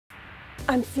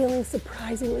I'm feeling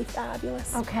surprisingly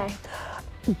fabulous. Okay.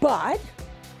 But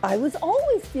I was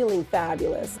always feeling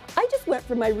fabulous. I just went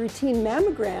for my routine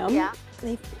mammogram. Yeah.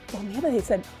 They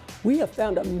said, we have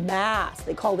found a mass.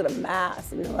 They called it a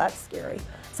mass. You know, that's scary.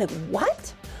 It's like,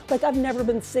 what? Like, I've never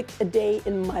been sick a day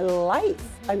in my life.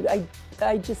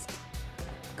 I just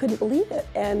couldn't believe it.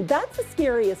 And that's the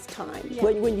scariest time,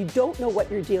 when you don't know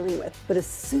what you're dealing with. But as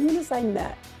soon as I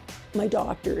met my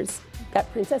doctors at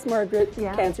Princess Margaret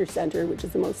Cancer Center, which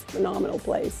is the most phenomenal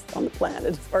place on the planet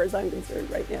as far as I'm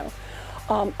concerned right now,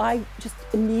 I just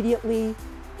immediately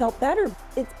felt better.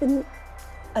 It's been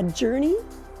a journey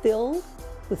filled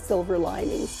with silver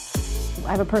linings.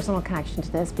 I have a personal connection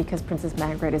to this because Princess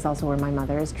Margaret is also where my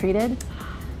mother is treated.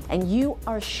 And you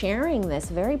are sharing this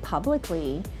very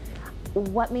publicly.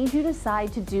 What made you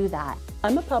decide to do that?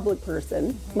 I'm a public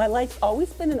person. My life's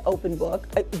always been an open book.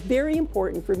 It's very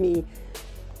important for me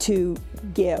to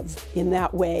give in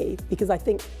that way, because I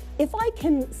think if I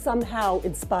can somehow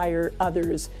inspire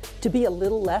others to be a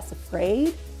little less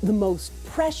afraid, the most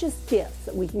precious gifts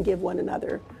that we can give one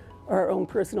another are our own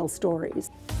personal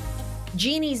stories.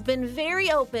 Jeanne's been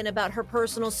very open about her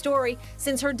personal story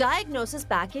since her diagnosis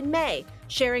back in May,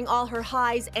 sharing all her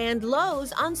highs and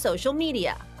lows on social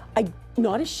media. I'm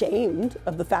not ashamed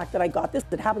of the fact that I got this.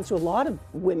 It happens to a lot of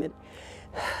women.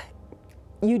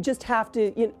 You just have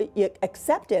to you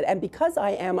accept it. And because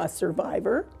I am a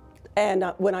survivor, and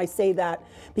when I say that,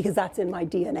 because that's in my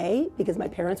DNA, because my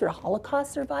parents are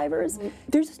Holocaust survivors,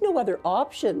 there's just no other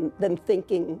option than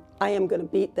thinking, I am going to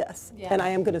beat this, and I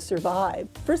am going to survive.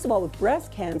 First of all, with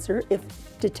breast cancer, if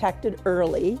detected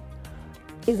early,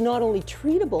 is not only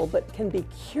treatable, but can be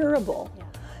curable.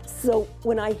 So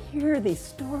when I hear these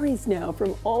stories now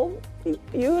from all these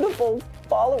beautiful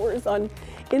followers on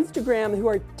Instagram who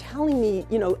are telling me,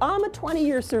 I'm a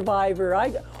 20-year survivor,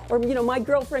 or my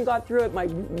girlfriend got through it, my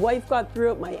wife got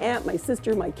through it, my aunt, my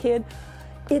sister, my kid.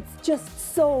 It's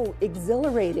just so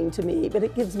exhilarating to me, but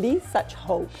it gives me such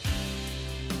hope.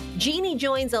 Jeanne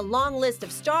joins a long list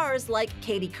of stars like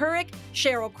Katie Couric,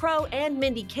 Sheryl Crow, and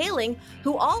Mindy Kaling,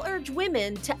 who all urge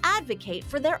women to advocate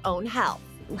for their own health.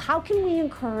 How can we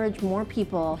encourage more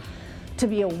people to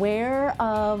be aware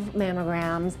of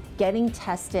mammograms, getting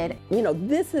tested?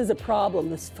 This is a problem,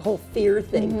 this whole fear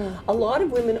thing. A lot of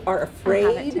women are afraid.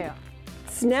 I have it too.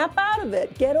 Snap out of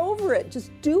it, get over it, just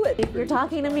do it. You're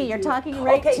talking to me, you're talking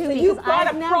right to me. Okay, so you've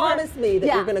got to promise me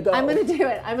that you're going to go. I'm going to do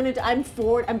it.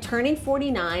 I'm turning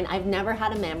 49. I've never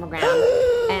had a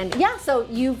mammogram. And yeah, so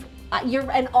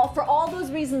for all those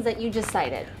reasons that you just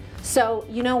cited. So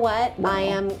you know what?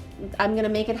 I'm going to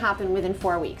make it happen within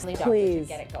 4 weeks. Please.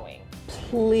 Get it going.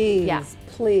 Please,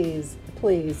 please,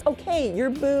 please. Okay, your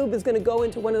boob is going to go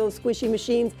into one of those squishy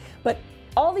machines, but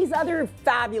all these other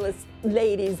fabulous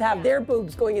ladies have their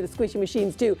boobs going into squishy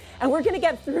machines too. And we're going to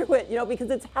get through it,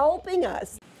 because it's helping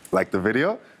us. Like the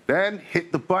video? Then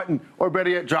hit the button, or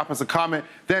better yet, drop us a comment.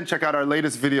 Then check out our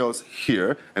latest videos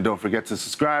here. And don't forget to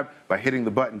subscribe by hitting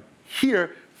the button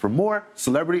here for more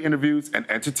celebrity interviews and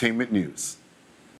entertainment news.